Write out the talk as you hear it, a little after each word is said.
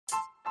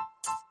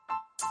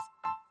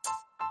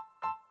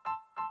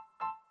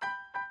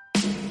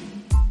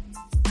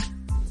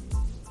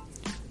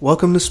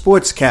Welcome to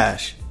Sports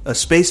Cash, a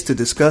space to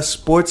discuss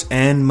sports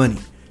and money.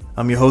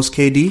 I'm your host,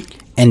 KD.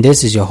 And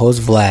this is your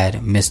host, Vlad,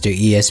 Mr.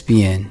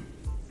 ESPN.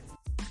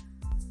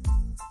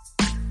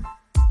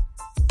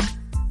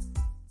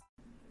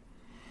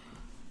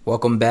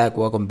 Welcome back.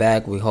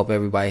 We hope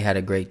everybody had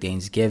a great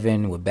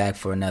Thanksgiving. We're back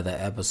for another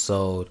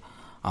episode.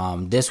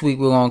 This week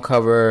we're going to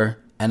cover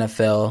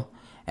NFL,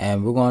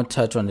 and we're going to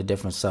touch on a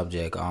different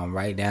subject.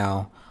 Right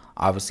now,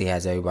 obviously,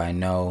 as everybody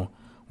know,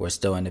 we're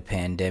still in the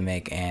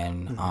pandemic,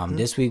 and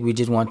this week we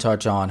just want to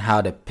touch on how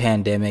the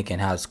pandemic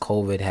and how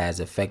COVID has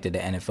affected the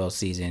NFL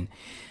season.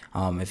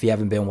 If you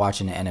haven't been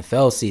watching the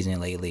NFL season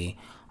lately,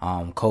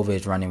 COVID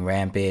is running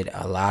rampant.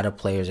 A lot of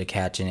players are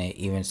catching it,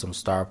 even some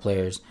star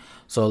players.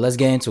 So let's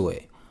get into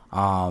it.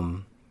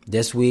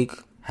 This week,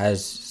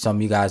 as some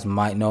of you guys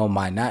might know,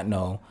 might not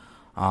know,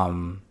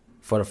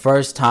 for the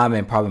first time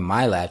in probably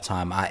my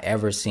lifetime, I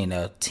ever seen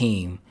a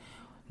team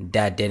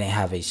that didn't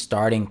have a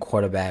starting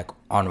quarterback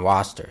on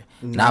roster.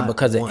 Not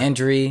because of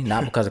injury,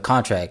 not because of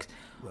contracts,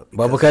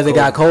 but because they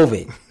got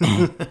COVID.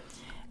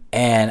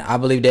 And I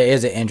believe there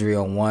is an injury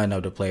on one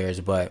of the players,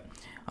 but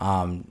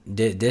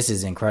this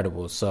is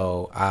incredible.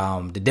 So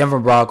the Denver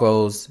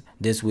Broncos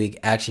this week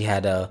actually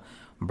had to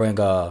bring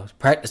a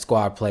practice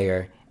squad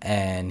player,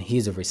 and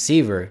he's a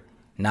receiver.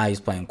 Now he's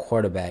playing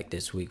quarterback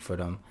this week for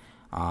them.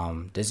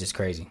 This is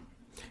crazy.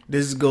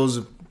 This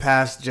goes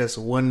past just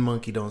one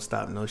monkey don't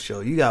stop no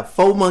show. You got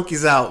 4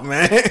 monkeys out,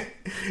 man.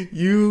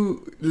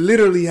 You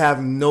literally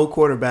have no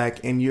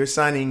quarterback, and you're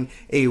signing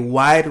a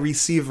wide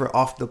receiver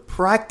off the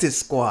practice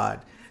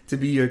squad to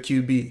be your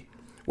QB.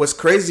 What's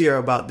crazier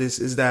about this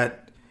is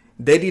that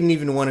they didn't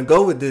even want to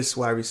go with this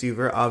wide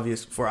receiver,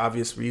 for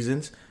obvious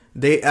reasons.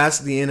 They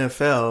asked the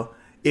NFL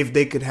if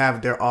they could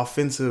have their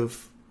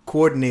offensive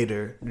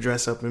coordinator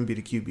dress up and be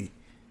the QB.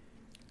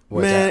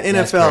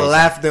 NFL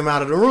laughed them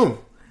out of the room.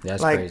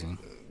 That's crazy.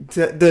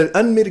 The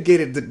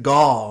unmitigated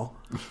gall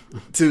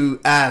to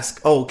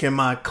ask, can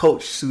my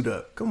coach suit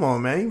up? Come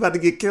on, man. You about to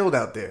get killed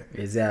out there.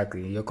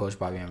 Exactly. Your coach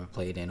probably haven't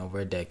played in over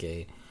a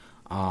decade.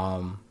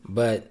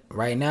 But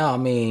right now, I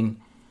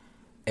mean,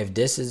 if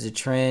this is a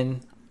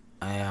trend,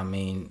 I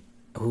mean,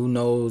 who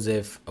knows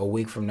if a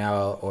week from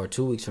now or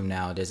 2 weeks from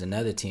now, there's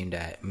another team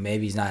that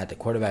maybe he's not at the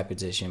quarterback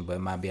position, but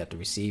might be at the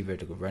receiver,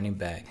 the running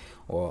back,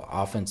 or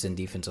offense and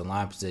defensive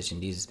line position.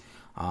 These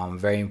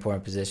very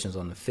important positions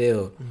on the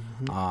field.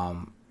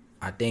 Mm-hmm.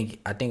 I think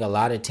a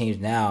lot of teams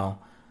now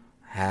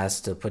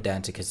has to put that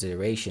into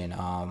consideration.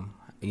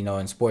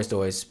 In sports they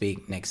always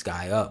speak next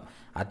guy up.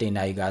 I think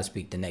now you got to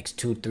speak the next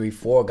 2, 3,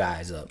 4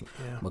 guys up,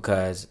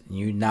 because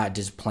you're not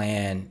just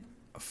playing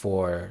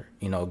for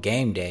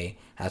game day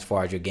as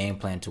far as your game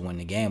plan to win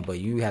the game, but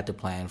you have to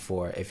plan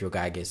for if your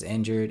guy gets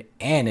injured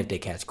and if they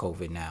catch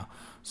COVID now.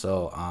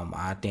 So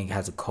I think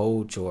as a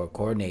coach or a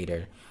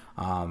coordinator,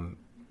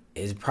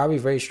 it's probably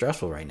very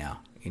stressful right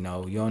now. You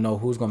don't know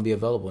who's going to be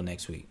available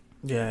next week.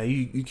 Yeah,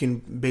 you can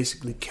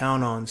basically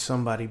count on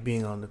somebody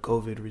being on the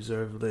COVID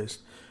reserve list,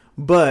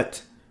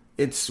 but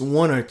it's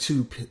 1 or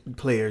 2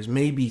 players,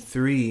 maybe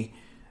 3,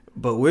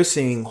 but we're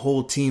seeing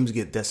whole teams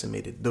get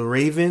decimated. The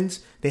Ravens,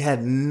 they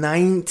had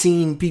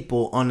 19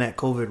 people on that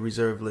COVID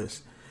reserve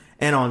list.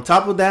 And on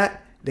top of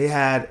that, they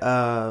had,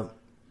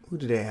 who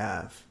do they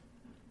have?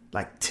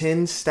 Like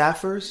 10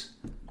 staffers.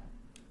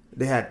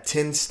 They had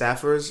 10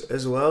 staffers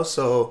as well.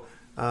 So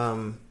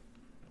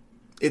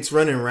it's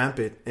running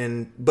rampant.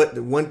 But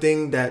the one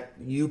thing that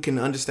you can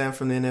understand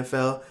from the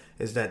NFL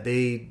is that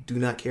they do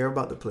not care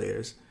about the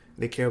players.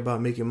 They care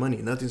about making money.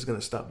 Nothing's going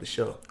to stop the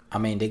show. I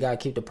mean, they got to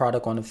keep the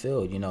product on the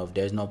field. If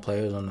there's no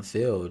players on the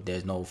field,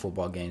 there's no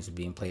football games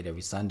being played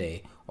every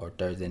Sunday or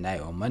Thursday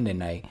night or Monday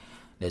night.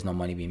 There's no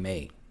money being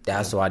made.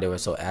 That's why they were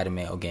so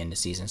adamant of getting the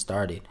season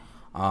started.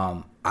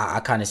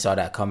 I kind of saw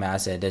that coming. I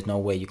said, there's no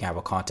way you can have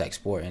a contact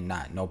sport and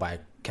not nobody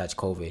catch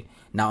COVID.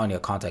 Not only a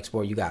contact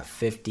sport, you got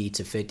 50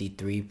 to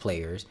 53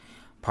 players,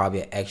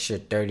 probably an extra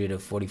 30 to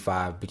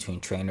 45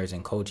 between trainers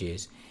and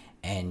coaches,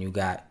 and you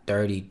got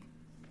 30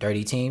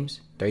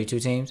 teams, 32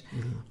 teams.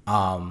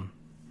 Mm-hmm.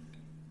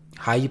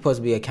 How you supposed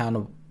to be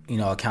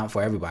account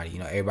for everybody?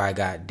 Everybody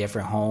got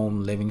different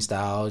home living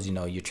styles.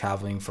 You're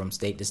traveling from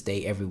state to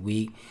state every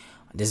week.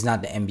 This is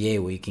not the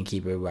NBA where you can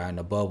keep everybody in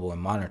the bubble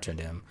and monitor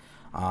them.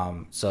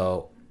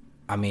 So,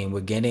 I mean,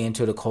 we're getting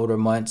into the colder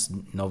months,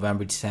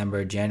 November,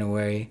 December,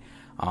 January,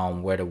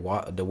 where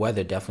the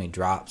weather definitely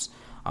drops.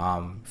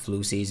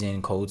 Flu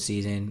season, cold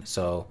season.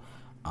 So,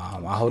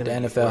 I hope the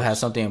NFL has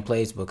something in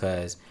place,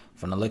 because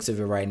from the looks of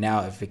it right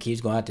now, if it keeps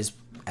going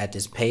at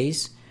this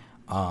pace,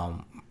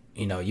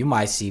 you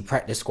might see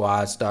practice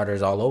squad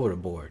starters all over the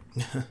board,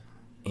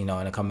 in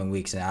the coming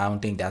weeks. And I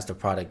don't think that's the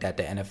product that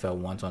the NFL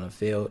wants on the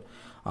field.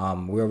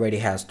 We already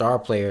have star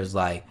players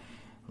like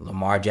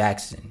Lamar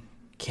Jackson,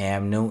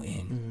 Cam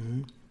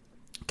Newton,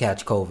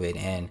 catch COVID.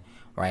 And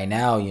right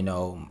now,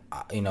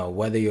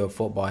 whether you're a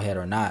football head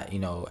or not,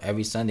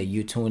 every Sunday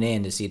you tune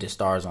in to see the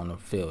stars on the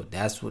field.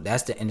 That's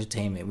the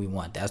entertainment we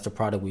want. That's the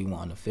product we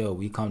want on the field.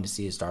 We come to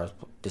see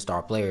the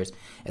star players,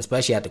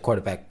 especially at the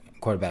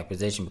quarterback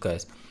position,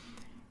 because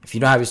if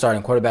you don't have your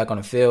starting quarterback on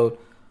the field,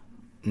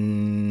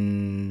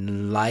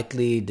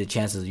 likely the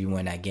chances of you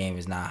win that game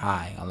is not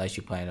high unless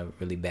you're playing a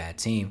really bad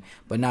team.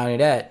 But not only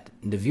that,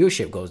 the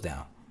viewership goes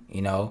down.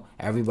 You know,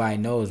 everybody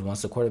knows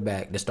once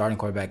the starting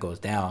quarterback goes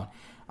down,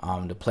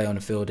 the play on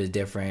the field is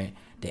different,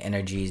 the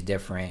energy is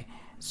different.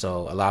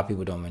 So a lot of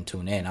people don't even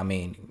tune in. I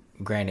mean,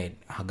 granted,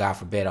 God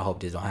forbid, I hope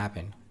this don't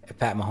happen. If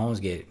Pat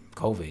Mahomes get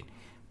COVID,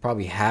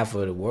 probably half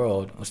of the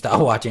world will start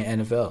watching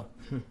NFL.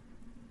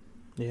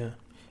 Yeah.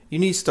 You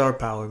need star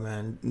power,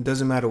 man. It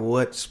doesn't matter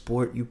what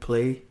sport you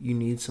play, you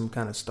need some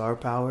kind of star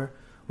power,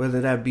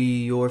 whether that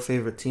be your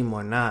favorite team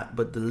or not.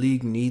 But the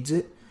league needs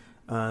it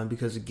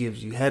because it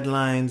gives you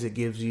headlines. It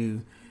gives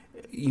you,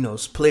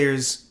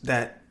 players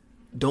that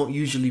don't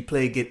usually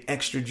play get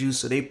extra juice,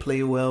 so they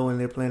play well when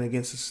they're playing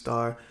against a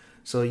star.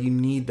 So you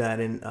need that.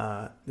 And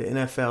the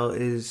NFL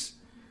is,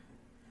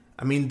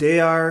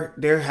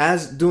 they're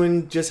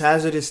doing just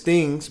hazardous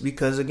things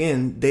because,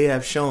 again, they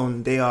have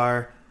shown they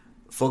are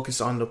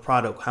focused on the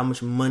product, how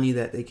much money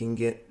that they can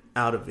get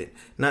out of it.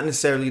 Not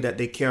necessarily that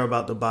they care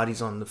about the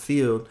bodies on the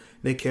field.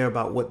 They care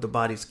about what the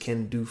bodies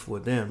can do for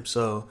them.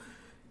 So,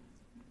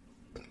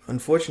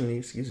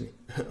 unfortunately,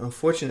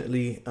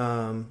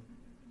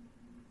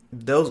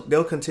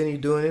 they'll continue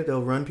doing it.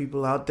 They'll run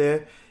people out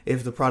there.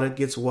 If the product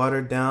gets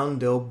watered down,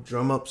 they'll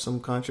drum up some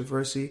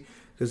controversy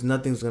because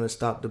nothing's going to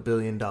stop the $1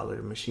 billion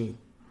machine.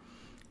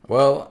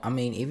 Well,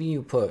 even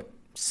you put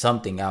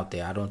something out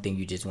there, I don't think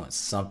you just want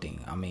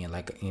something.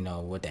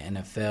 With the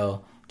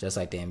NFL, just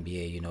like the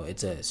NBA,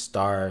 it's a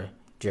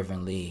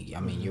star-driven league.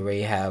 You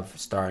already have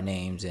star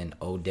names and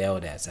Odell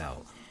that's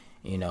out,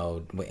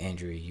 with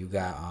injury. You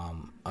got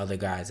other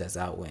guys that's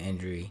out with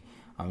injury.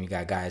 You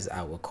got guys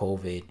out with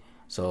COVID.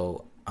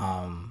 So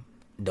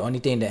the only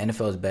thing the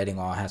NFL is betting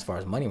on as far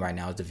as money right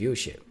now is the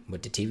viewership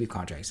with the TV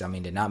contracts.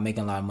 They're not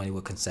making a lot of money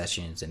with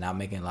concessions. They're not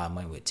making a lot of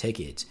money with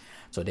tickets.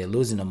 So they're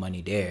losing the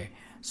money there.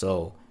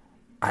 So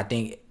I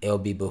think it'll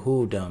be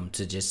behoove them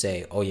to just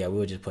say, oh, yeah,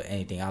 we'll just put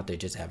anything out there,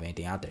 just have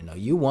anything out there. No,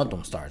 you want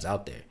them stars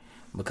out there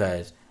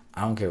because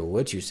I don't care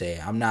what you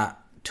say. I'm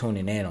not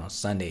tuning in on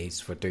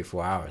Sundays for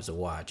 3-4 hours to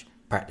watch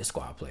practice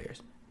squad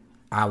players.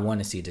 I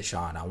want to see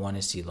Deshaun. I want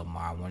to see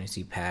Lamar. I want to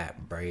see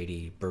Pat,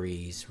 Brady,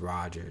 Breeze,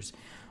 Rodgers.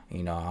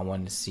 I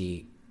want to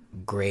see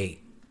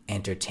great,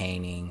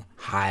 entertaining,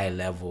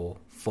 high-level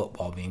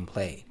football being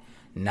played,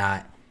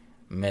 not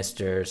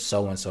Mr.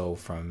 So-and-so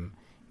from,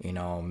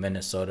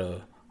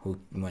 Minnesota who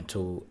went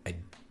to a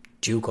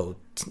JUCO,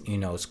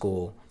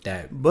 school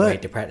that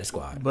made the practice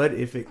squad. But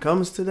if it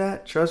comes to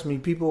that, trust me,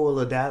 people will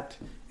adapt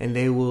and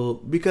they will,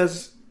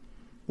 because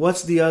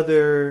what's the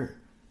other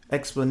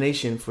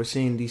explanation for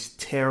seeing these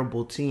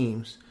terrible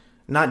teams,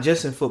 not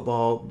just in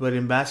football, but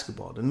in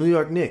basketball? The New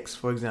York Knicks,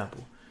 for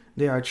example.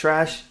 They are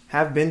trash,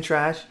 have been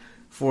trash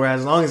for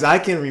as long as I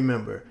can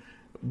remember,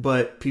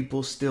 but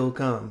people still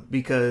come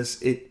because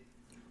the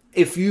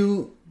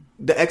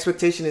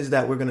expectation is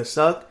that we're going to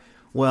suck.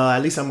 Well,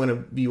 at least I'm going to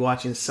be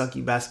watching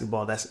sucky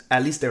basketball.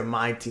 At least they're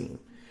my team.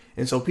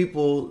 And so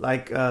people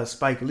like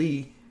Spike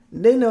Lee,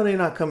 they know they're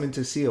not coming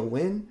to see a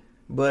win,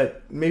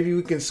 but maybe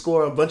we can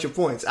score a bunch of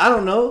points. I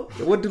don't know.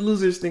 What do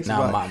losers think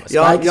about?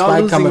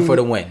 Spike coming for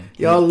the win.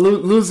 Y'all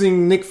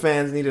losing Knicks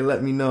fans need to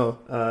let me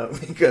know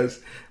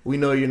because we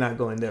know you're not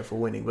going there for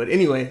winning. But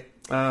anyway,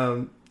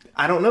 I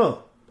don't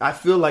know. I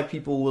feel like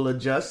people will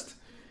adjust,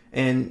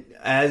 and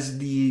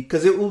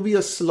because it will be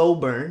a slow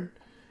burn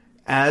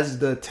as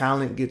the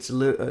talent gets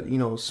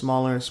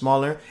smaller and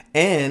smaller,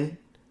 and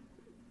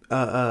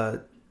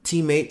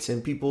teammates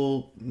and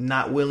people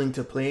not willing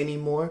to play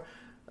anymore.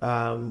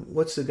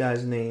 What's the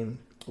guy's name?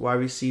 Wide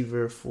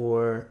receiver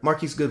for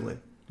Marquise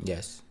Goodwin.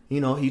 Yes.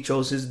 He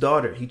chose his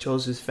daughter. He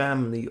chose his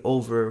family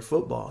over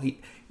football.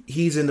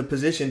 He's in the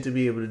position to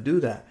be able to do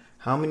that.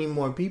 How many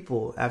more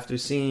people, after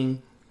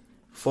seeing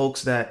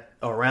folks that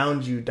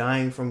around you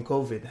dying from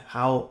COVID,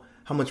 how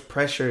much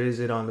pressure is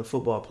it on the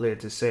football player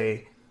to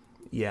say,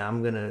 yeah,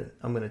 I'm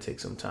gonna take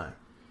some time,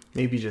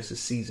 maybe just a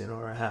season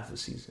or a half a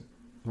season?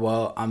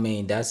 Well,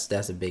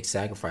 that's a big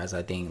sacrifice.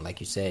 I think, like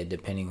you said,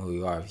 depending who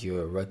you are, if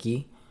you're a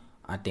rookie,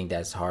 I think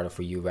that's harder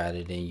for you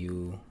rather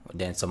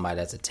than somebody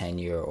that's a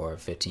 10-year or a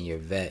 15-year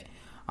vet.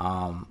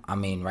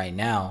 Right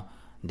now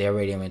they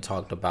already even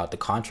talked about the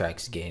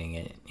contracts getting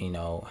it,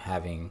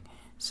 having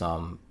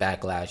some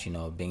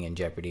backlash, being in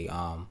jeopardy.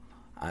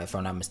 If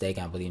I'm not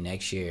mistaken, I believe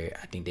next year,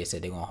 I think they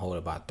said they're gonna hold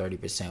about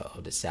 30%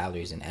 of the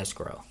salaries in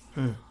escrow.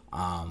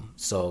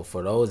 So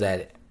for those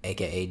that,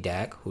 aka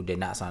Dak, who did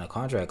not sign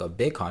a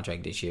big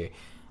contract this year,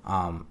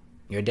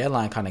 your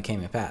deadline kind of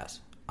came and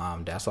passed.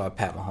 That's why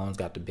Pat Mahomes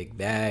got the big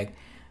bag.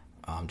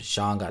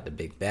 Deshaun got the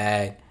big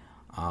bag.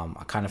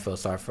 I kind of feel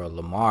sorry for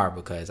Lamar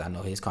because I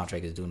know his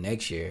contract is due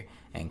next year,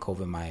 and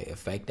COVID might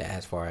affect that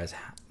as far as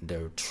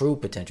the true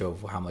potential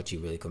of how much he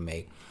really could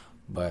make.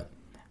 But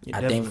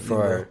I think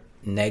for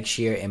next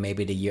year and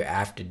maybe the year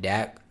after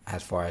that,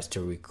 as far as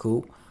to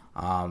recoup,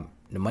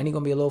 the money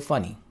gonna be a little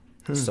funny.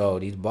 So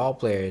these ball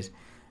players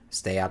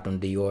stay out them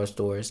Dior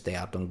stores, stay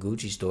out them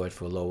Gucci stores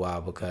for a little while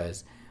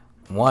because,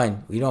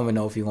 one, we don't even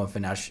know if you're going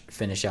to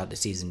finish out the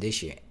season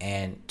this year.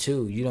 And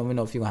two, you don't even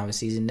know if you're going to have a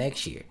season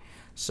next year.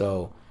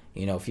 So,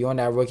 if you're on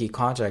that rookie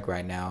contract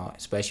right now,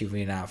 especially if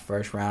you're not a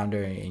first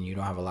rounder and you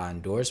don't have a lot of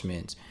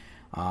endorsements,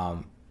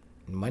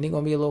 money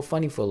gonna be a little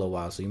funny for a little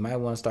while. So you might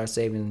want to start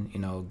saving,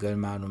 a good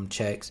amount of them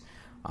checks,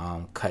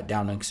 cut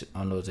down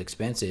on those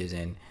expenses,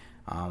 and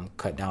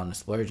cut down the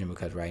splurging,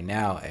 because right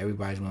now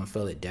everybody's gonna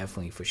feel it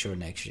definitely for sure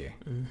next year.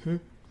 Mm-hmm.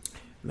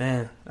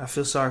 Man, I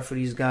feel sorry for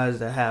these guys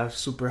that have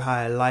super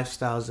high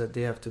lifestyles that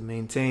they have to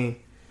maintain.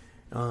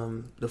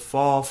 The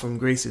fall from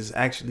grace is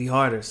actually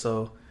harder.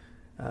 So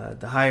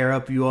the higher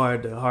up you are,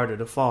 the harder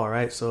the fall,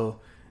 right? So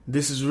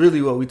this is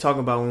really what we talk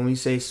about when we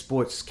say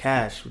sports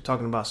cash. We're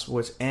talking about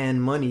sports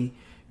and money,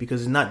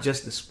 because it's not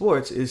just the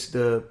sports, it's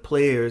the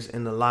players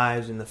and the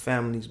lives and the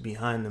families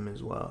behind them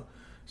as well.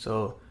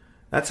 So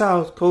that's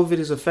how COVID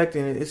is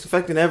affecting it. It's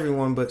affecting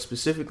everyone, but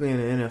specifically in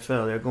the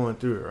NFL, they're going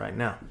through it right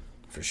now.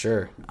 For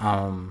sure.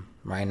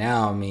 Right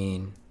now, I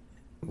mean,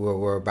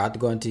 we're about to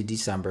go into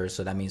December,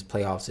 so that means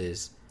playoffs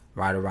is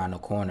right around the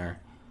corner.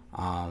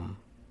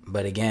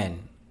 But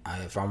again,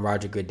 if I'm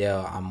Roger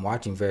Goodell, I'm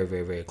watching very,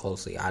 very, very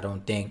closely. I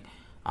don't think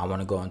I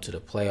want to go into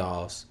the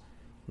playoffs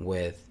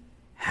with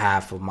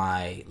half of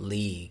my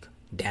league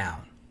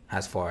down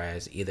as far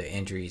as either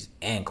injuries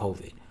and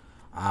COVID.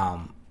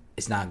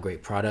 It's not a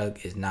great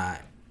product. It's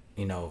not,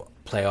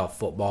 playoff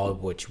football,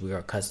 which we are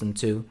accustomed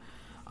to.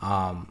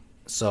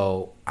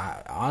 So,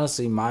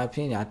 honestly, in my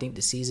opinion, I think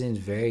the season is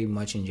very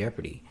much in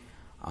jeopardy.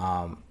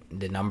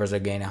 The numbers are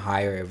getting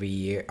higher every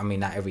year. I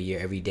mean, not every year,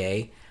 every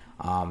day,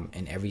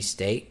 in every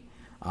state.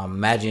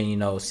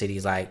 Imagine,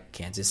 cities like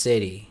Kansas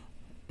City,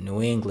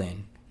 New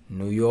England,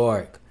 New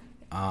York,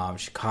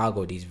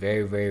 Chicago, these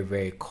very, very,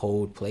 very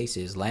cold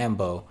places,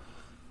 Lambeau,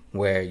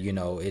 where,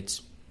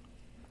 it's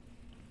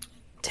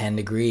 10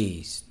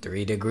 degrees,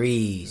 3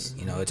 degrees,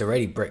 it's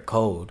already brick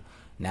cold.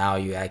 Now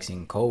you're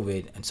asking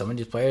COVID, and some of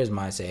these players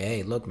might say,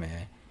 hey, look,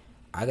 man,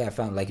 I got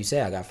family, like you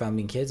said, I got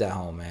family and kids at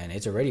home, man.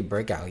 It's already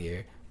brick out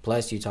here.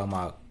 Plus, you talking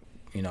about,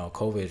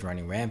 COVID is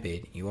running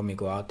rampant. You want me to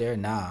go out there?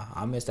 Nah,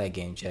 I miss that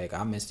game check.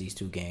 I miss these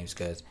 2 games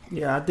because...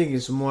 Yeah, I think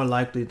it's more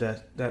likely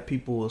that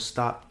people will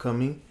stop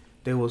coming.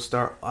 They will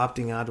start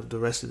opting out of the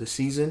rest of the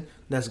season.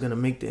 That's going to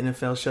make the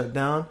NFL shut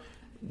down,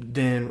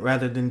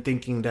 rather than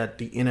thinking that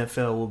the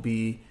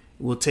NFL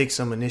will take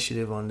some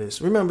initiative on this.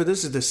 Remember,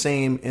 this is the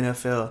same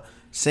NFL,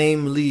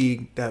 same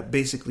league that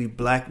basically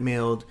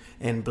blackmailed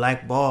and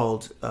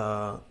blackballed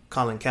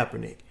Colin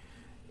Kaepernick,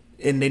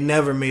 and they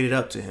never made it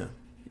up to him.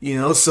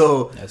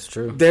 So that's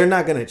true. They're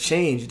not going to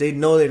change. They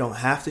know they don't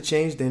have to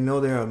change. They know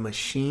they're a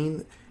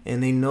machine,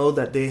 and they know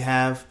that they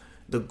have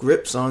the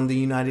grips on the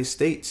United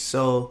States.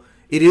 So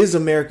it is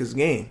America's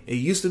game. It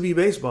used to be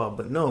baseball,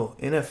 but no,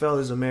 NFL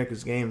is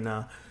America's game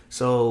now.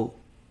 So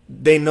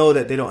they know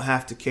that they don't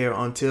have to care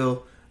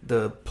until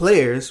the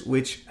players,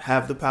 which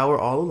have the power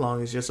all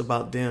along, it's just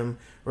about them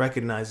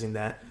recognizing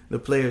that. The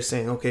players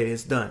saying, okay,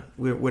 it's done.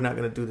 We're not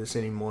going to do this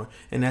anymore.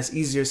 And that's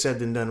easier said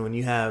than done when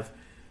you have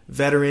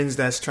veterans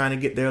that's trying to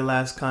get their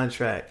last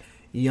contract,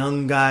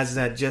 young guys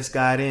that just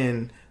got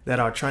in that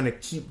are trying to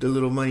keep the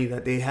little money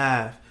that they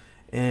have.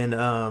 And,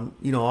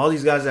 all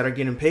these guys that are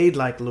getting paid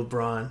like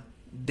LeBron,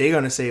 they're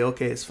going to say,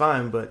 okay, it's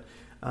fine. But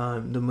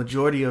the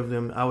majority of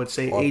them, I would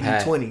say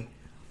 80-20.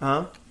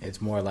 Huh?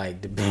 It's more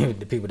like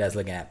the people that's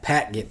looking at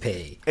Pat get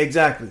paid.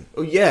 Exactly.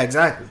 Oh, yeah,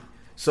 exactly.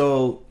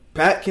 So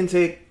Pat can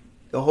take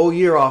the whole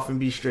year off and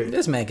be straight.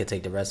 This man could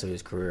take the rest of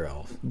his career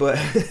off. But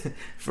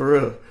for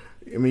real,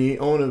 I mean, he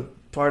own a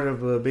part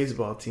of a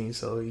baseball team,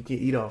 so you can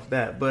eat off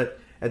that. But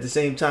at the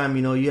same time,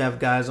 you have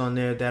guys on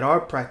there that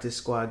are practice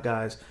squad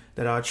guys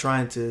that are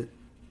trying to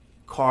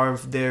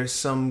carve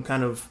some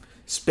kind of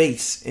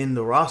space in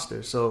the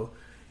roster. So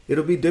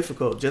it'll be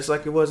difficult, just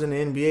like it was in the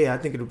NBA. I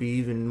think it'll be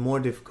even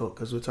more difficult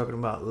because we're talking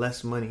about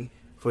less money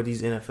for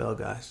these NFL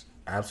guys.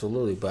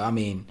 Absolutely. But, I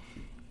mean,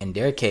 in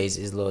their case,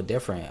 it's a little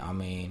different. I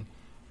mean,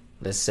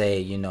 let's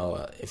say,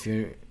 if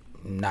you're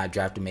not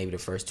drafted maybe the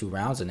first 2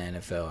 rounds in the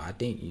NFL, I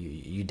think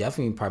you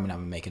definitely probably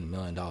not making $1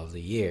 million a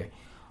year.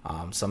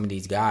 Some of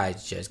these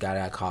guys just got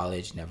out of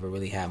college, never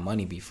really had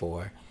money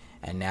before,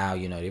 and now,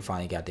 they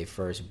finally got their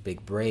first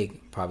big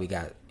break, probably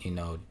got,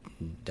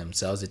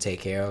 themselves to take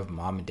care of,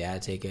 mom and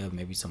dad to take care of,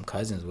 maybe some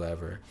cousins,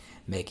 whatever,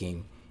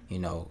 making,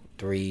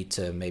 $300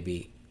 to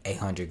maybe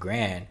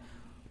 $800,000.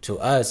 To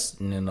us,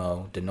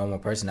 the normal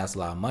person, that's a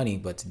lot of money,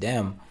 but to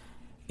them,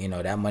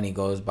 that money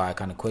goes by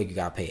kind of quick. You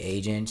got to pay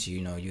agents,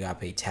 you got to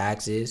pay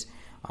taxes,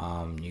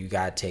 you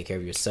got to take care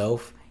of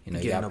yourself, you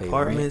get an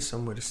apartment,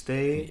 somewhere to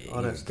stay,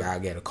 all that stuff. You got to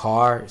get a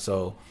car.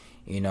 So,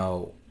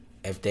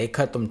 if they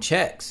cut them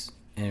checks,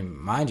 and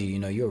mind you,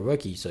 you're a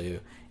rookie, so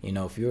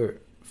if you're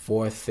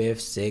 4th,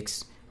 5th,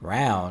 6th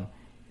round,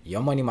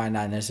 your money might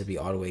not necessarily be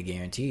all the way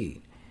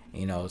guaranteed.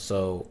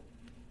 So,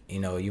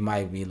 you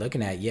might be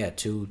looking at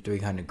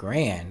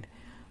 $200,000-$300,000,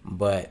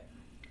 but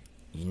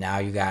now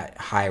you got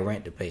high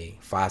rent to pay,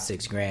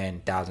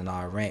 $5,000-$6,000,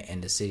 $1,000 rent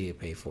in the city to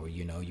pay for.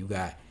 You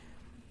got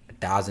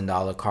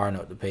 $1,000 car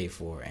note to pay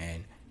for,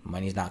 and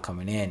money's not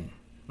coming in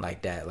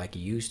like that, like it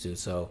used to.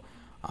 So,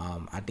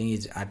 I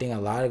think a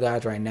lot of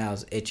guys right now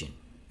is itching.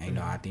 And,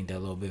 I think they're a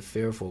little bit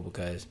fearful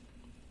because,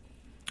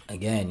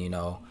 again,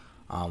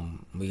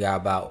 we got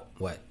about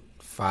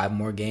 5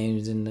 more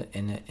games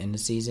in the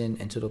season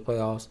into the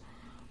playoffs,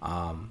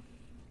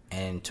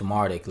 and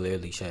tomorrow they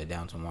clearly shut it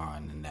down tomorrow,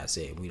 and then that's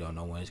it. We don't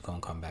know when it's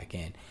gonna come back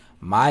in.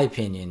 My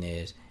opinion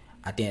is,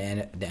 I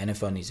think the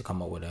NFL needs to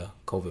come up with a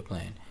COVID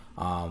plan.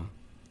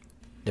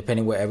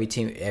 Depending where every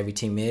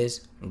team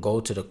is, go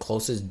to the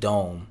closest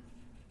dome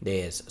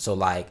there is. So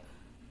like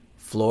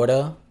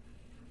Florida,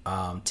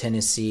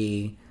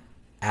 Tennessee,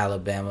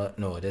 Alabama.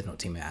 No, there's no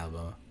team in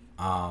Alabama.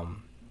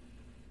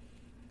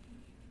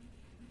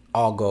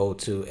 All go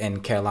to,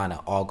 and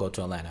Carolina, all go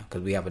to Atlanta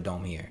because we have a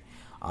dome here.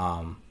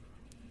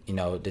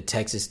 The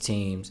Texas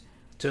teams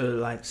to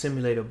like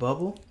simulate a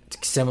bubble.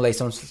 Simulate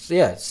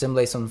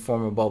some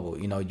form of bubble.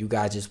 You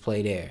guys just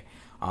play there.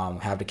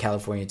 Have the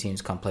California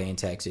teams come play in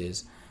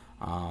Texas.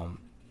 Have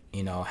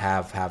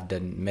the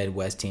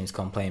Midwest teams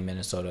come play in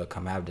Minnesota.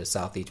 Come have the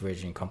Southeast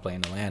region come play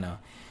in Atlanta.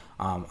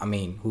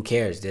 Who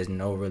cares? There's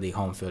no really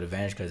home field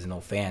advantage because there's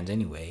no fans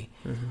anyway.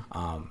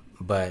 Mm-hmm.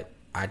 But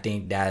I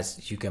think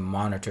you can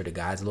monitor the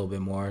guys a little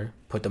bit more.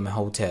 Put them in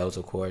hotels,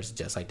 of course,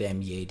 just like the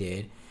NBA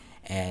did,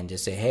 and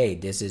just say, hey,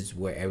 this is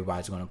where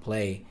everybody's going to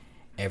play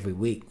every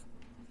week.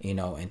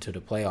 Into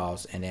the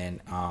playoffs, and then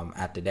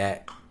after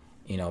that,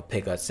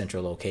 pick a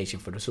central location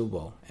for the Super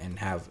Bowl and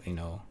have,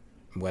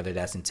 whether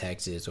that's in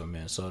Texas or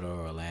Minnesota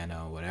or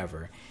Atlanta or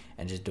whatever,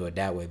 and just do it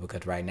that way.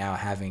 Because right now,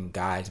 having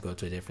guys go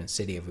to a different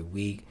city every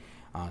week,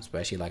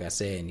 especially like I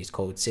said in these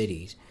cold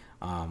cities,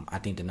 I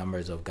think the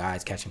numbers of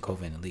guys catching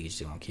COVID in the league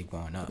is going to keep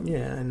going up.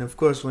 Yeah, and of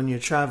course, when you're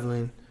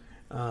traveling,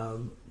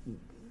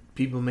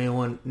 people may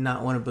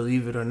not want to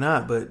believe it or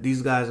not, but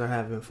these guys are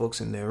having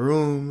folks in their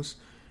rooms.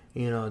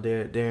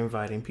 They're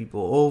inviting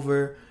people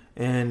over,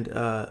 and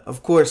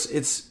of course,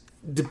 it's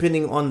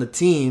depending on the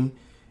team.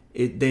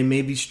 They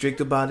may be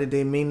strict about it.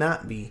 They may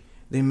not be.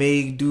 They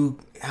may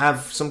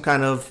have some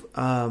kind of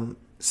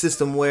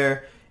system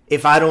where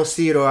if I don't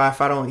see it or if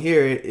I don't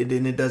hear it,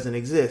 then it doesn't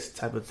exist,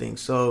 type of thing.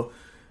 So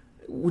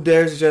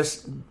there's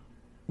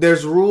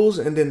rules,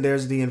 and then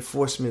there's the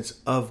enforcements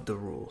of the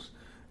rules.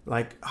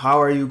 Like,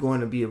 how are you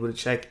going to be able to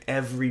check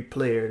every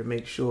player to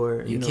make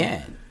sure you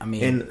can?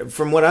 And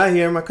from what I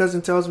hear, my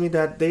cousin tells me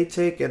that they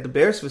take at the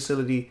Bears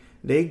facility,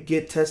 they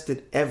get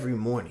tested every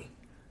morning.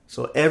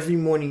 So every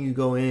morning you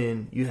go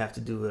in, you have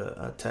to do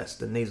a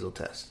test, a nasal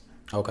test.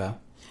 Okay,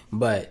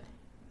 but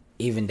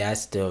even that's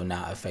still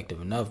not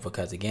effective enough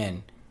because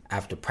again,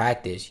 after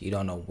practice, you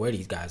don't know where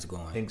these guys are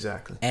going.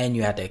 Exactly. And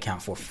you have to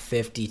account for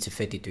 50 to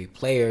 53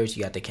 players.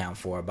 You have to account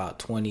for about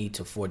 20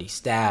 to 40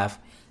 staff.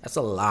 That's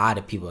a lot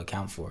of people to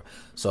account for.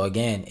 So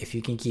again, if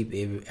you can keep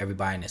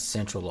everybody in a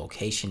central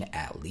location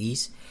at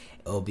least,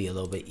 it'll be a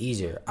little bit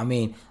easier.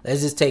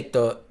 Let's just take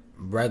the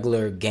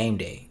regular game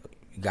day.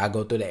 You got to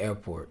go through the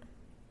airport.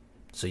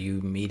 So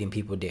you meeting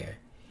people there.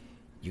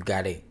 You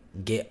got to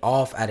get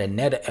off at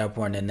another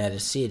airport in another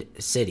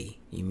city.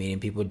 You meeting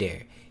people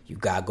there. You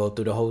got to go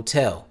through the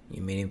hotel.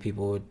 You meeting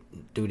people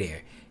through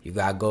there. You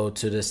got to go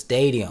to the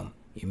stadium.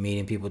 You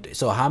meeting people there.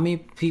 So how many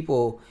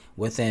people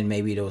within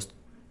maybe those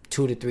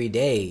 2 to 3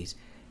 days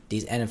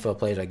these NFL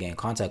players are getting in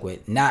contact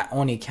with, not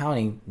only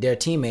counting their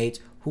teammates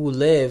who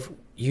live,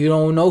 you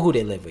don't know who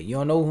they live with. You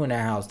don't know who in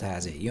their house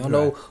has it. You don't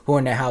know who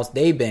in their house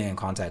they've been in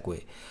contact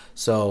with.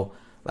 So,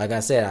 like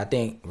I said, I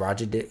think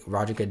Roger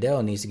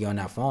Goodell needs to get on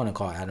that phone and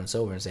call Adam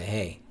Silver and say,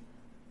 hey,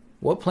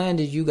 what plan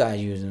did you guys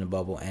use in the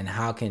bubble, and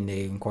how can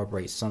they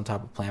incorporate some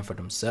type of plan for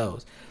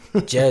themselves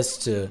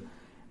just to,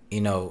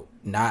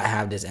 not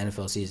have this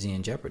NFL season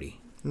in jeopardy?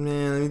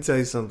 Man, let me tell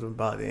you something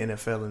about the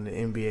NFL and the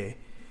NBA.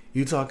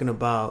 You're talking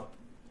about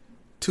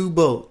 2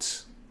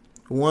 boats.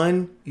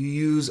 One, you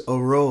use a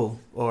row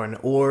or an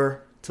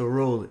oar to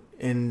roll it,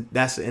 and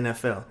that's the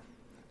NFL.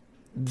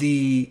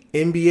 The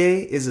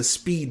NBA is a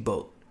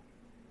speedboat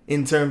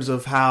in terms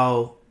of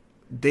how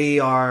they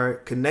are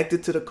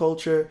connected to the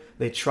culture.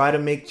 They try to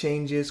make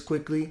changes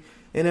quickly.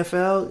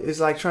 NFL is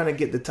like trying to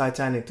get the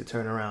Titanic to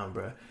turn around,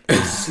 bro.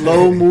 It's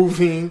slow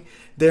moving.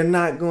 They're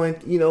not going,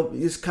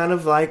 it's kind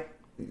of like,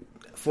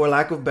 for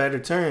lack of better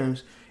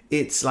terms,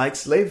 it's like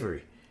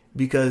slavery.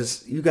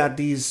 Because you got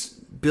these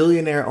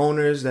billionaire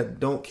owners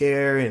that don't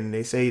care, and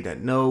they say that,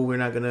 no, we're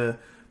not going to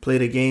play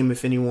the game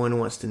if anyone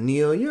wants to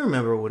kneel. You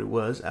remember what it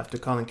was after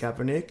Colin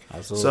Kaepernick.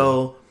 Absolutely.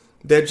 So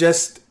they're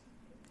just...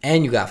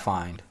 And you got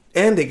fined.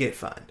 And they get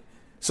fined.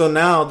 So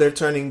now they're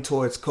turning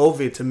towards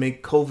COVID to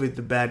make COVID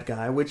the bad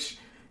guy, which,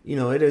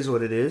 it is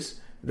what it is.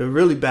 The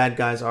really bad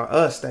guys are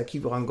us that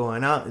keep on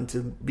going out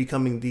into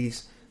becoming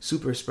these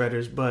super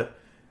spreaders. But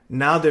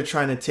now they're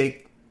trying to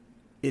take...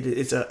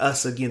 It's a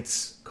us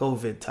against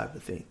COVID type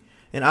of thing.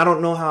 And I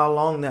don't know how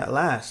long that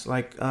lasts.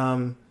 Like,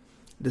 the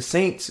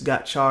Saints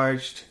got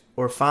charged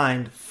or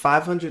fined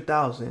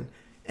 $500,000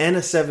 and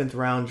a 7th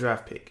round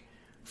draft pick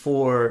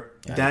for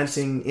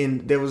dancing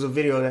in. There was a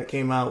video that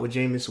came out with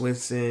Jameis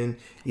Winston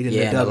eating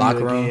the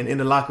W again in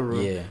the locker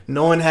room. Yeah.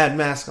 No one had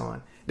masks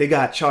on. They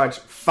got charged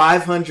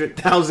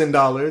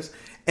 $500,000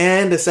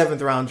 and a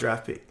 7th round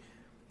draft pick.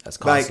 That's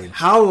costly. Like,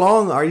 how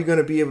long are you going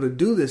to be able to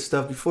do this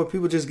stuff before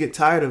people just get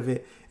tired of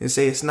it and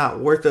say it's not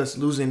worth us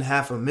losing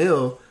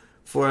 $500,000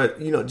 for,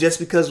 just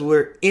because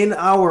we're in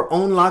our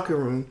own locker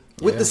room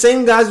with Yeah. the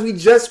same guys we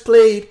just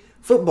played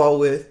football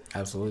with.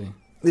 Absolutely.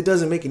 It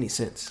doesn't make any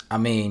sense. I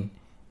mean,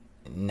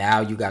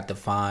 now you got the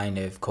fine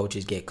if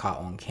coaches get caught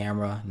on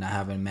camera not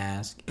having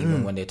masks,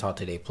 even when they talk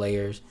to their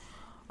players.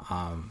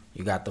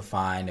 You got the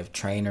fine if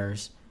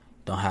trainers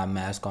don't have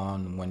masks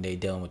on when they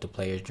dealing with the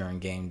players during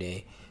game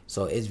day.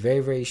 So it's very,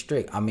 very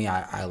strict. I mean,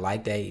 I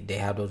like that they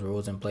have those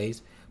rules in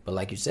place. But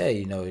like you said,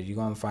 you're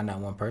going to find out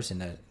one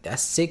person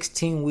that's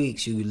 16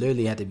 weeks. You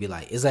literally have to be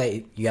like, it's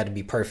like you got to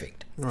be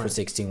perfect for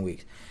 16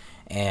 weeks.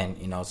 And,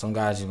 some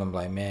guys are going to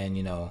be like,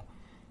 man,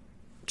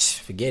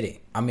 forget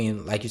it. I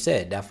mean, like you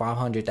said, that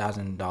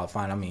 $500,000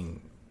 fine, I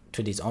mean,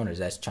 to these owners,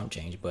 that's chump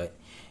change. But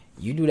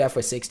you do that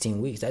for 16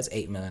 weeks, that's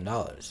 $8 million.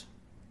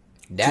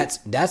 That's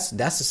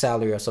the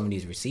salary of some of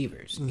these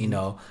receivers.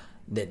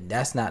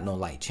 That's not no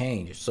light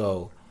change.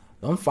 So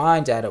them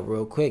fines add up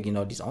real quick.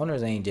 These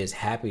owners ain't just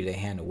happy to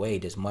hand away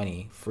this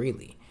money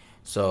freely.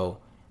 So,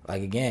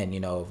 like, again,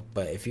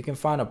 but if you can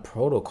find a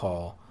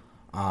protocol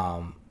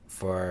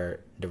for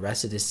the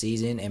rest of the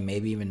season and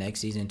maybe even next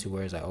season to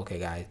where it's like, okay,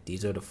 guys,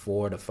 these are the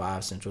 4 to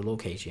 5 central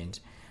locations.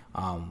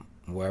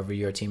 Wherever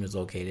your team is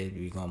located,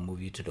 we're going to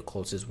move you to the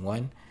closest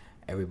one.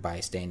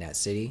 Everybody stay in that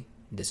city.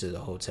 This is the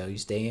hotel you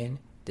stay in.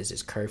 This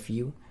is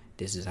curfew.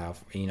 This is how,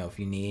 if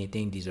you need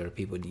anything, these are the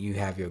people. You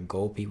have your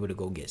go people to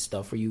go get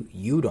stuff for you.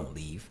 You don't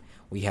leave.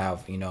 We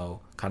have,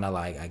 kind of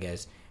like, I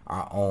guess,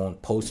 our own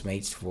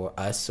Postmates for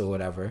us or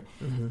whatever.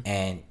 Mm-hmm.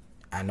 And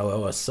I know it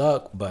will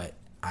suck, but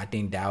I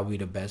think that would be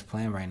the best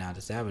plan right now to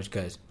establish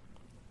because,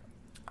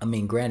 I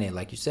mean, granted,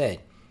 like you said,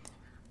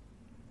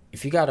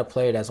 if you got a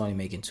player that's only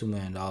making $2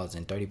 million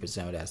and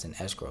 30% of that's in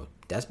escrow,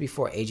 that's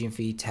before agent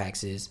fee,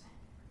 taxes,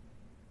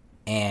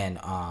 and,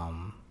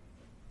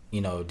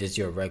 just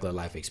your regular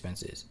life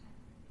expenses.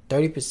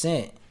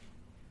 30%,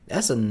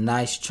 that's a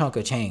nice chunk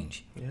of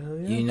change. Yeah.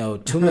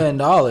 $2 million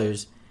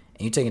and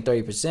you're taking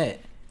 30%.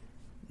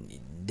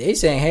 They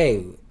saying,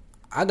 hey,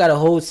 I got to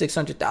hold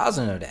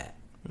 $600,000 of that.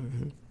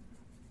 Mm-hmm.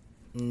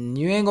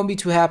 You ain't gonna be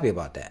too happy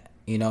about that,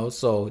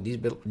 So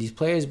these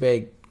players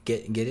better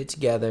get it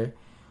together.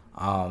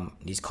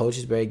 These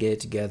coaches better get it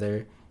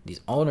together.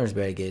 These owners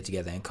better get it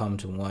together and come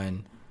to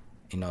one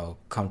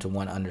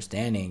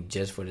understanding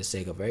just for the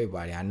sake of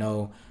everybody. I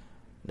know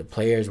the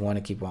players want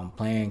to keep on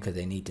playing because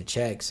they need the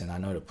checks, and I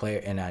know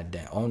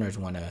the owners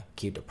want to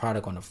keep the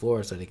product on the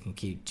floor so they can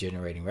keep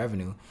generating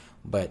revenue.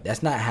 But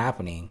that's not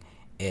happening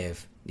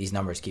if these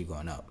numbers keep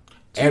going up.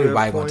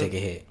 Everybody gonna take a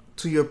hit.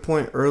 To your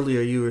point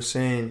earlier, you were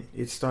saying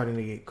it's starting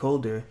to get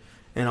colder,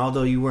 and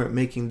although you weren't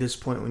making this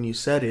point when you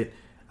said it,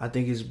 I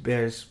think it's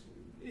bears.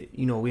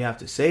 We have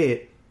to say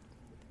it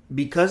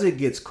because it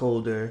gets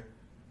colder.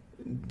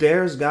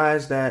 There's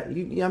guys that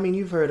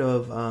you've heard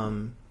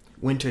of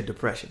winter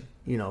depression.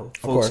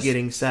 Folks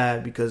getting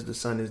sad because the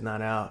sun is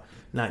not out,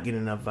 not getting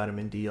enough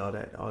vitamin D, all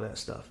that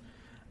stuff.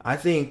 I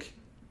think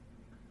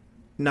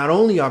not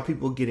only are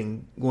people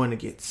going to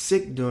get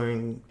sick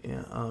during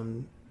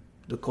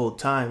the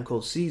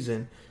cold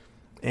season,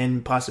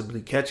 and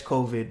possibly catch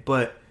COVID,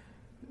 but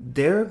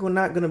they're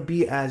not going to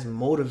be as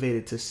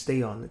motivated to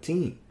stay on the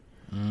team.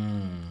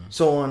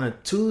 So on a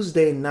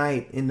Tuesday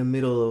night in the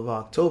middle of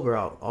October,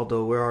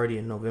 although we're already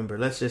in November,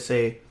 let's just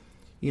say,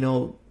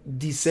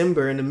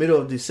 December, in the middle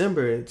of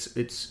December,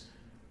 it's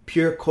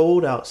pure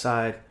cold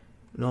outside,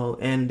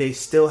 and they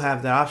still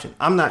have that option.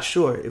 I'm not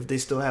sure if they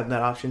still have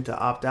that option to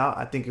opt out.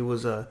 I think it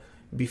was a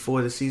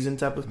before the season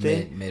type of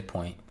thing.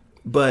 Midpoint.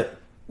 But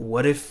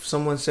what if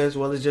someone says,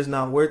 well, it's just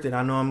not worth it.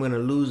 I know I'm going to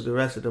lose the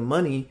rest of the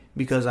money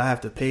because I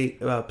have to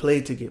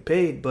play to get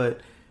paid,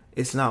 but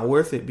it's not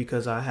worth it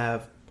because I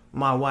have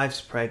my wife's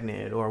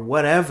pregnant or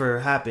whatever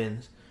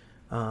happens.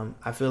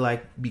 I feel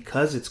like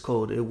because it's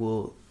cold, it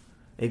will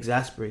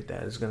exacerbate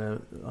that. It's going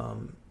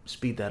to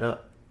speed that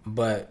up.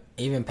 But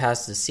even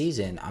past the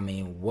season, I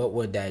mean, what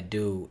would that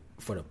do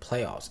for the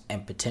playoffs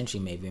and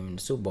potentially maybe even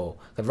the Super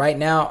Bowl? Because right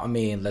now, I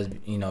mean,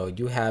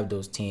 you have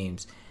those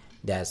teams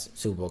that's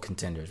Super Bowl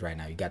contenders right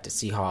now. You got the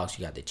Seahawks,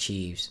 you got the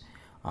Chiefs,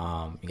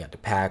 you got the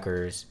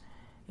Packers.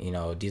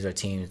 These are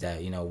teams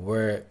that,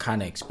 we're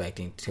kind of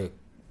expecting to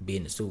be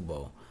in the Super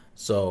Bowl.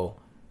 So,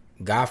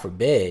 God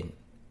forbid,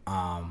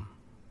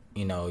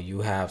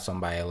 you have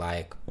somebody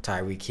like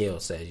Tyreek Hill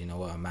says, you know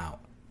what, I'm out.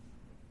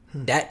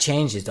 That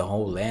changes the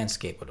whole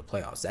landscape of the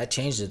playoffs. That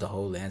changes the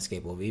whole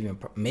landscape of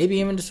maybe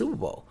even the Super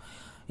Bowl.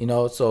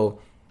 So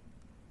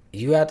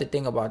you have to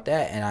think about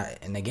that.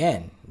 And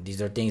again,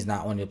 these are things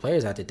not only the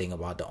players have to think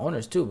about, the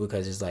owners too,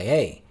 because it's like,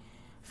 hey,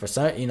 for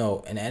some, in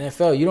the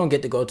NFL, you don't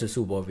get to go to the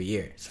Super Bowl every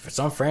year. So for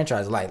some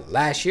franchises, like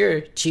last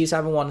year, Chiefs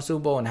haven't won a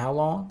Super Bowl in how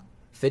long?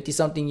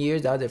 50-something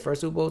years. That was their first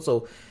Super Bowl.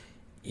 So,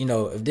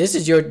 if this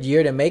is your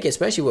year to make it,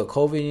 especially with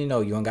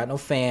COVID, you ain't got no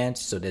fans,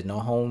 so there's no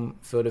home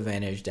field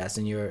advantage. That's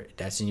in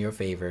your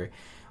favor.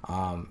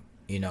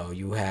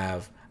 You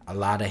have a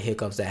lot of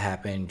hiccups that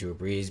happen. Drew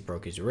Brees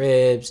broke his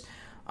ribs.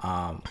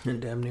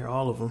 Damn near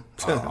all of them.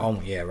 Oh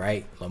yeah,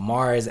 right.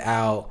 Lamar is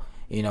out.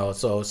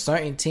 So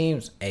certain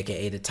teams,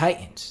 aka the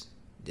Titans,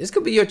 this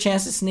could be your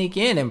chance to sneak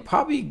in and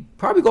probably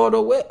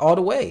go all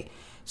the way.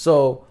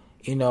 So,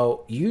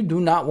 you do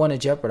not want to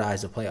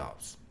jeopardize the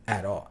playoffs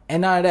at all.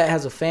 And now that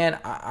as a fan,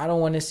 I don't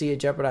want to see it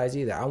jeopardized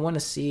either. I want to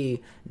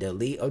see the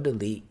elite of the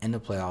elite in the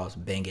playoffs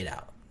bang it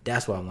out.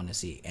 That's what I want to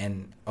see.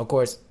 And, of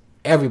course,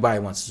 everybody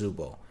wants a Super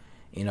Bowl.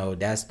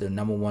 That's the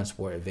number one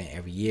sport event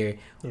every year.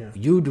 Yeah.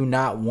 You do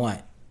not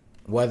want,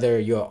 whether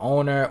you're an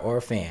owner or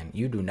a fan,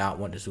 you do not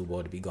want the Super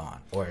Bowl to be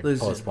gone or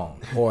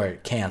postponed or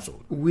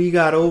canceled. We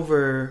got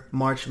over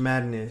March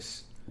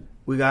Madness.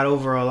 We got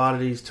over a lot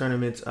of these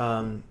tournaments.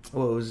 What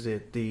was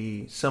it?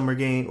 The summer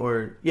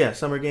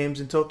games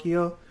in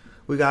Tokyo.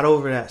 We got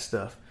over that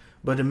stuff.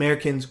 But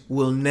Americans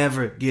will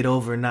never get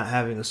over not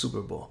having a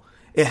Super Bowl.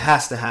 It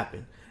has to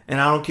happen. And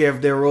I don't care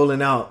if they're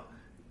rolling out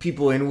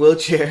people in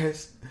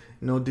wheelchairs.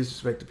 No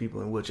disrespect to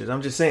people in wheelchairs.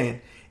 I'm just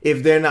saying,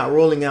 if they're not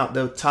rolling out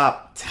the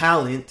top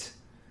talent,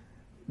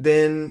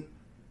 then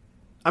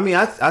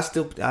I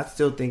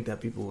still think that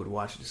people would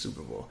watch the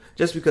Super Bowl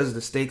just because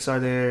the stakes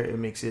are there. It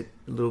makes it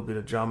a little bit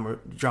of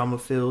drama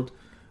filled.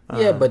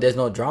 Yeah, but there's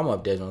no drama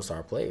if there's no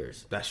star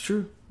players. That's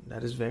true.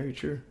 That is very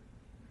true.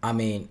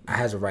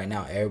 As of right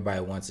now, everybody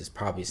wants is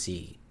probably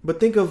see. But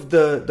think of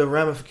the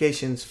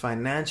ramifications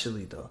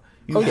financially, though.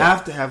 You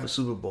have to have a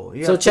Super Bowl.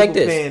 You so have check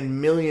people this.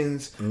 Paying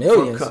millions.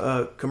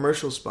 For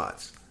commercial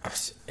spots.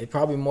 It's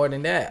probably more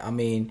than that.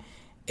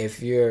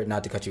 If you're,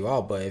 not to cut you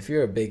off, but if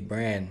you're a big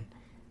brand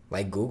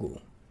like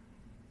Google,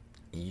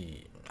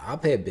 I'll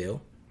pay a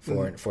bill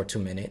for 2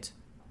 minutes.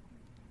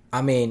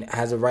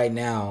 As of right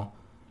now,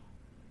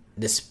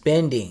 the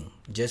spending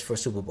just for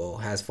Super Bowl,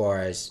 as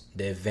far as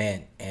the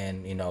event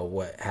and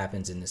what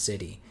happens in the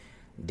city,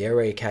 they're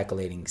already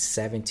calculating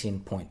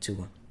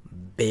 $17.2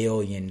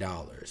 billion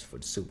for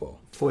the Super Bowl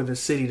for the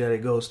city that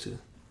it goes to.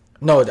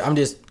 No, I'm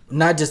just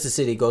not just the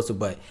city it goes to,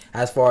 but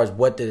as far as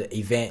what the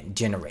event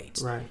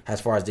generates, right?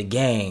 As far as the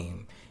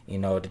game,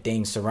 the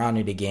things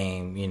surrounding the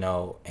game,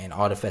 and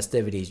all the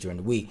festivities during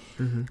the week.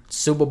 Mm-hmm.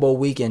 Super Bowl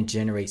weekend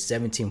generates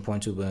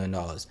 $17.2 billion.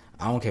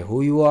 I don't care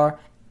who you are,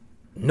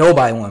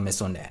 nobody want to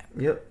miss on that.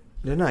 Yep,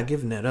 they're not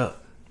giving that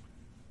up.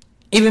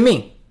 Even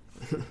me.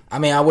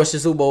 I wish the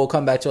Super Bowl would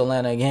come back to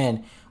Atlanta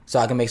again so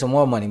I can make some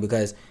more money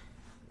because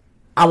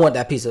I want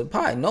that piece of the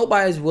pie.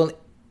 Nobody's willing.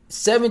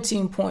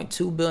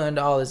 $17.2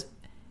 billion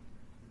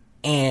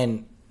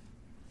in,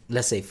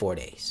 let's say, 4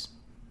 days.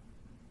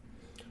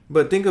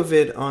 But think of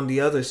it on the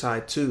other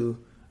side,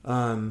 too.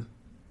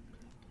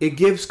 It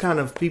gives kind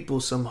of people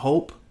some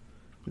hope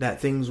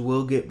that things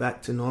will get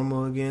back to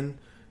normal again.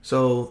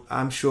 So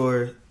I'm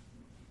sure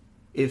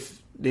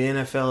if the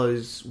NFL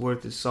is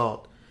worth its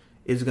salt,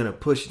 it's going to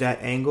push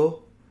that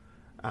angle.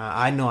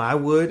 I know I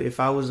would. If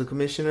I was a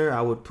commissioner,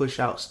 I would push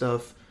out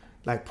stuff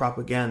like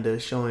propaganda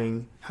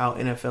showing how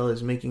NFL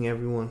is making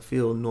everyone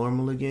feel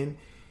normal again,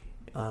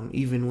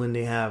 even when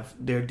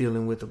they're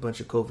dealing with a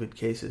bunch of COVID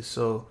cases.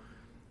 So,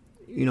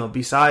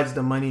 besides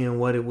the money and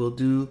what it will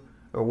do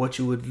or what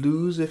you would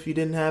lose if you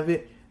didn't have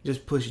it,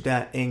 just push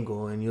that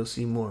angle and you'll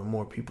see more and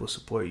more people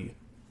support you.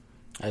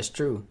 That's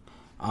true.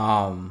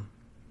 At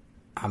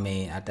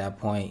that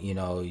point,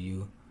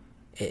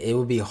 it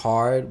would be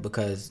hard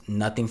because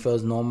nothing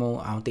feels normal.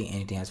 I don't think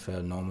anything has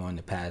felt normal in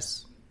the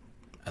past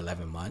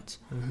 11 months.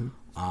 Mm-hmm.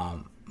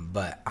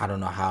 But I don't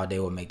know how they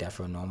will make that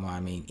feel normal.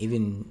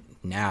 Even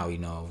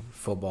now,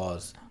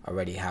 football's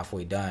already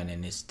halfway done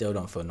and it still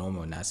don't feel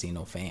normal not seeing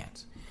no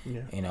fans.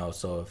 Yeah.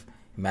 So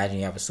imagine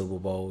you have a Super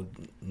Bowl,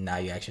 now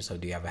you ask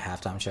yourself, do you have a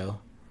halftime show?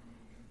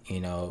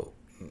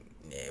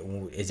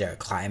 Is there a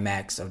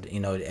climax of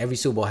every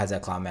Super Bowl has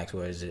that climax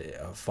where it's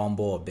a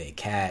fumble, a big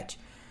catch,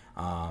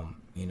 a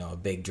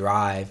big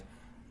drive.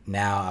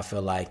 Now I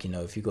feel like,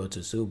 if you go to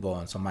the Super Bowl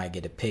and somebody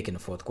get a pick in the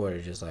fourth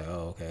quarter, just like,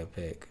 oh, okay, a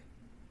pick.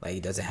 Like,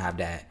 it doesn't have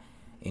that,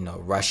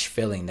 rush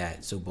feeling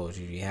that Super Bowls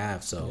usually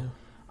have. So,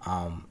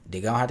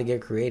 they're going to have to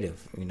get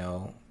creative,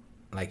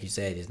 Like you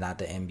said, it's not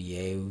the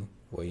NBA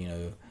where,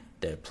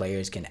 the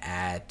players can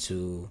add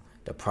to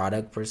the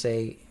product per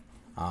se.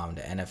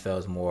 The NFL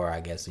is more,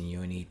 I guess, a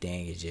unique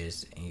thing. It's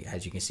just,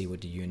 as you can see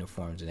with the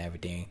uniforms and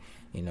everything,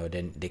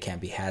 then they can't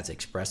be as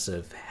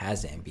expressive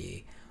as the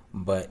NBA.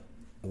 But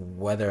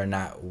whether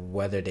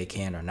they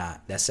can or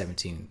not, that's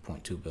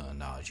 $17.2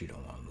 billion you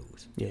don't want to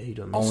lose. Yeah, you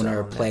don't.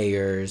 Owner,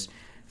 players,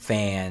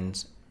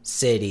 fans,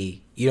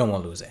 city, you don't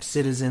want to lose that.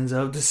 Citizens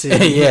of the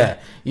city. Yeah,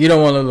 you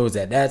don't want to lose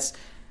that. That's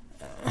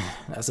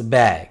a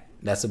bag.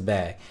 That's a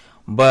bag.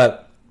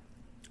 But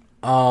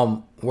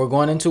we're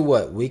going into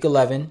what, week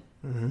 11.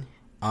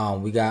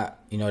 Mm-hmm. We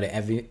got the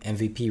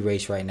MVP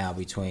race right now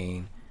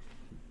between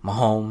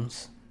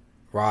Mahomes,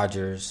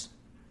 Rodgers,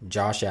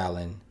 Josh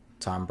Allen,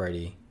 Tom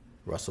Brady,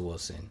 Russell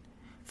Wilson.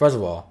 First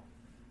of all,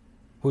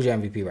 who's your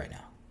MVP right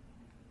now?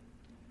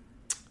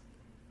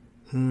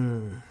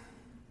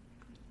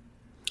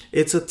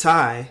 It's a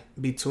tie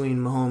between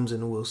Mahomes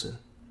and Wilson.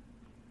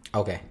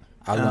 Okay.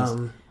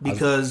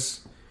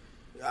 Because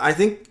I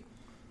think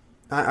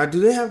do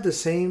they have the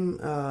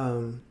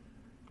same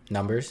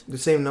numbers? The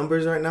same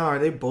numbers right now? Are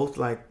they both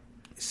like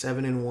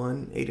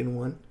 7-1,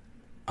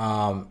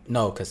 8-1?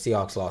 No, because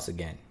Seahawks lost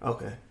again.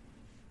 Okay.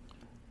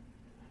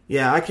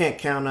 I can't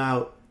count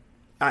out.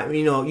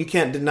 You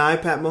can't deny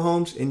Pat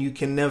Mahomes, and you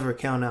can never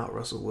count out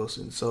Russell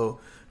Wilson. So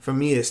for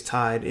me, it's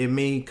tied. It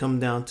may come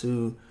down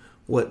to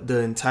what the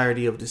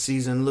entirety of the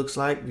season looks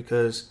like,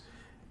 because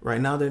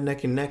right now they're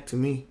neck and neck to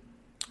me.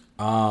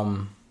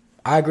 I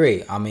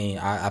agree. I mean,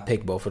 I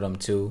picked both of them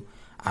too.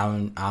 I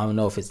don't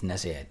know if it's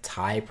necessarily a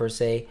tie per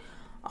se.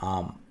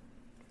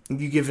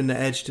 You giving the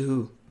edge to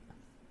who?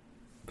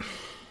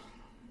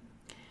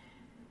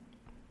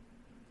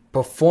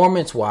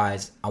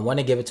 Performance-wise, I want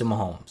to give it to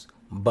Mahomes.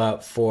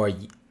 But for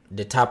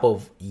the type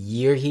of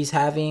year he's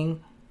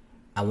having,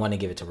 I want to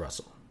give it to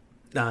Russell.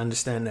 I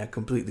understand that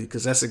completely,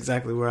 because that's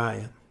exactly where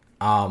I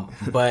am.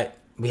 But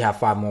we have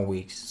 5 more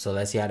weeks, so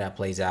let's see how that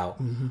plays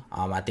out. Mm-hmm.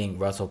 I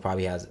think Russell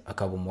probably has a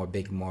couple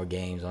more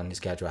games on his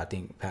schedule. I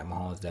think Pat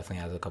Mahomes definitely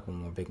has a couple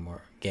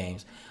more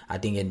games. I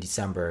think in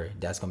December,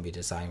 that's going to be the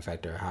deciding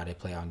factor, how they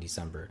play out in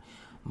December.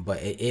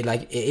 But it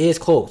is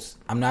close.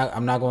 I'm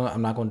not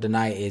going to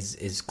deny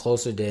it's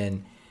closer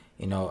than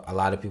a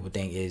lot of people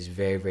think. Is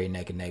very, very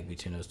neck and neck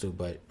between those two.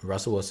 But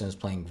Russell Wilson is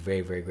playing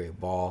very, very great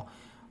ball.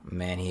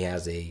 Man, he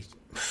has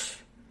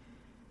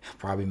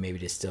probably maybe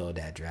to steal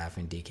that draft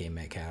in DK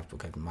Metcalf,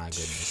 because my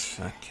goodness,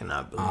 I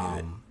cannot believe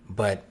it.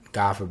 But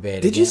God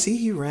forbid. Did you see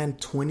he ran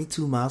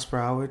 22 miles per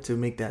hour to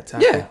make that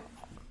tackle?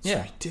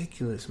 Yeah, it's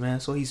ridiculous, man.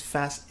 So he's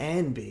fast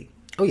and big.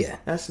 Oh yeah,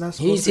 that's not.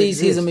 He's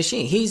a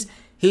machine. He's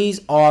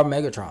our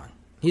Megatron.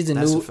 He's the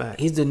That's new. A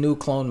fact. He's the new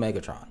clone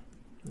Megatron.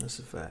 That's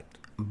a fact.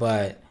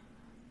 But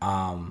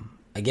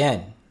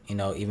again,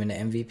 even the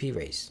MVP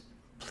race.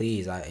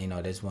 Please,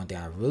 there's one thing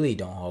I really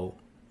don't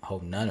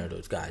hope none of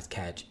those guys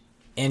catch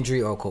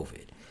injury or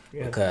COVID,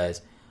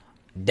 because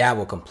that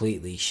will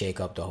completely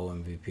shake up the whole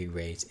MVP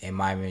race. It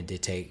might even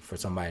dictate for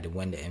somebody to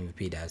win the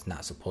MVP that's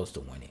not supposed to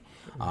win it.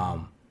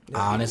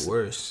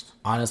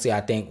 Honestly,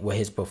 I think with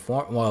his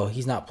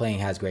he's not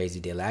playing as great as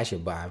he did last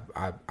year, but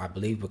I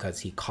believe because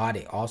he caught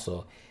it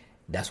also,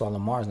 that's why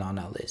Lamar's not on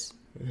that list.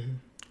 Mm-hmm.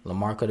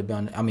 Lamar could have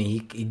been, he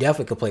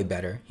definitely could play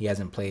better. He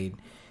hasn't played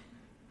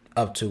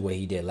up to what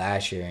he did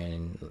last year,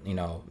 and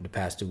the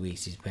past 2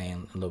 weeks he's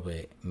playing a little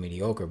bit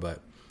mediocre,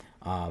 but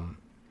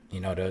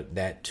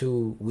that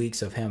 2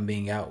 weeks of him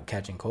being out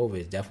catching COVID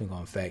is definitely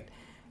going to affect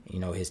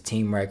his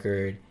team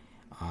record,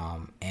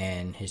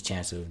 and his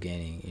chance of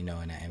getting in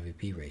that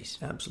MVP race.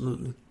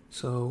 Absolutely.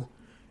 So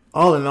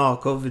all in all,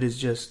 COVID is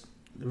just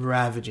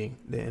ravaging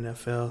the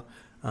NFL,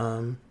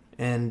 and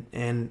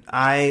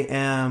I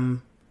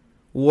am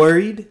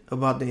worried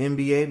about the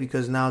NBA,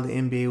 because now the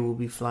NBA will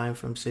be flying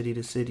from city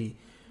to city,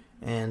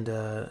 and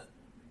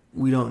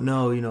we don't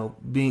know,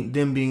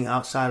 being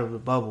outside of the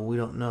bubble, we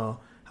don't know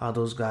how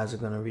those guys are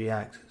going to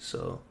react.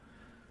 So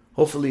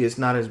hopefully it's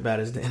not as bad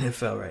as the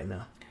NFL right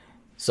now.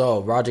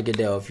 So Roger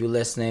Goodell, if you're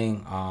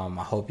listening,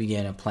 I hope you're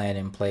getting a plan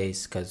in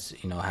place, because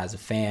as a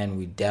fan,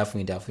 we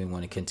definitely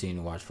want to continue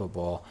to watch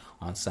football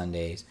on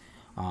Sundays.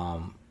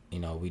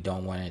 We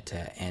don't want it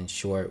to end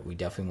short. We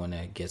definitely want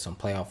to get some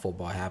playoff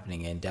football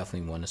happening, and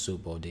definitely win the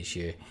Super Bowl this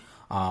year.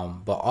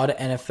 But all the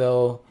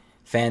NFL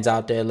fans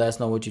out there, let us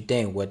know what you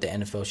think, what the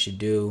NFL should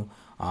do.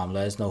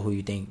 Let us know who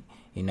you think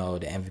the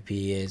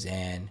MVP is,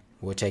 and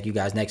we'll check you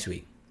guys next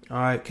week. All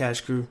right,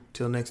 Cash Crew.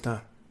 Till next time.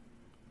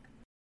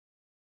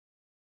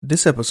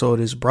 This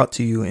episode is brought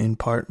to you in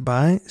part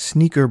by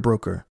Sneaker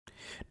Broker.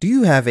 Do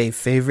you have a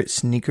favorite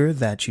sneaker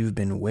that you've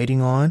been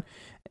waiting on,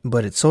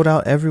 but it's sold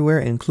out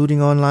everywhere,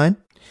 including online?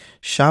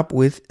 Shop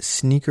with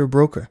Sneaker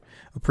Broker,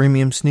 a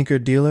premium sneaker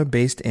dealer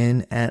based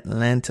in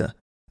Atlanta.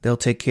 They'll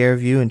take care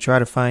of you and try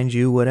to find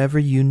you whatever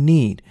you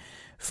need.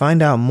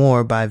 Find out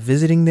more by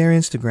visiting their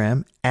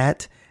Instagram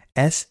at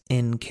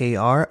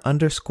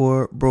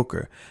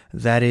SNKR_broker.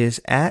 That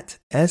is at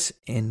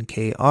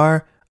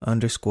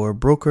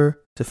SNKR_broker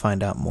to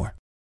find out more.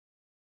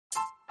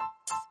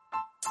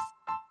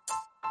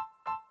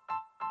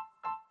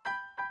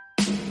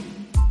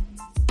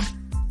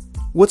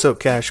 What's up,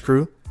 Cash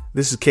Crew?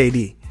 This is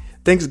KD.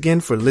 Thanks again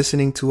for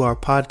listening to our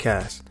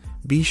podcast.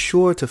 Be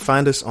sure to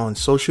find us on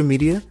social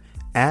media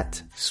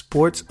at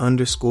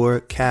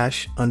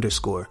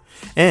sports_cash_.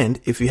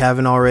 And if you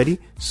haven't already,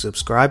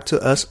 subscribe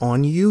to us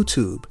on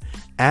YouTube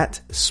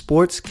at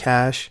Sports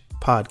Cash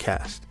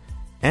Podcast.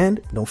 And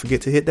don't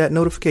forget to hit that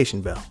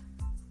notification bell.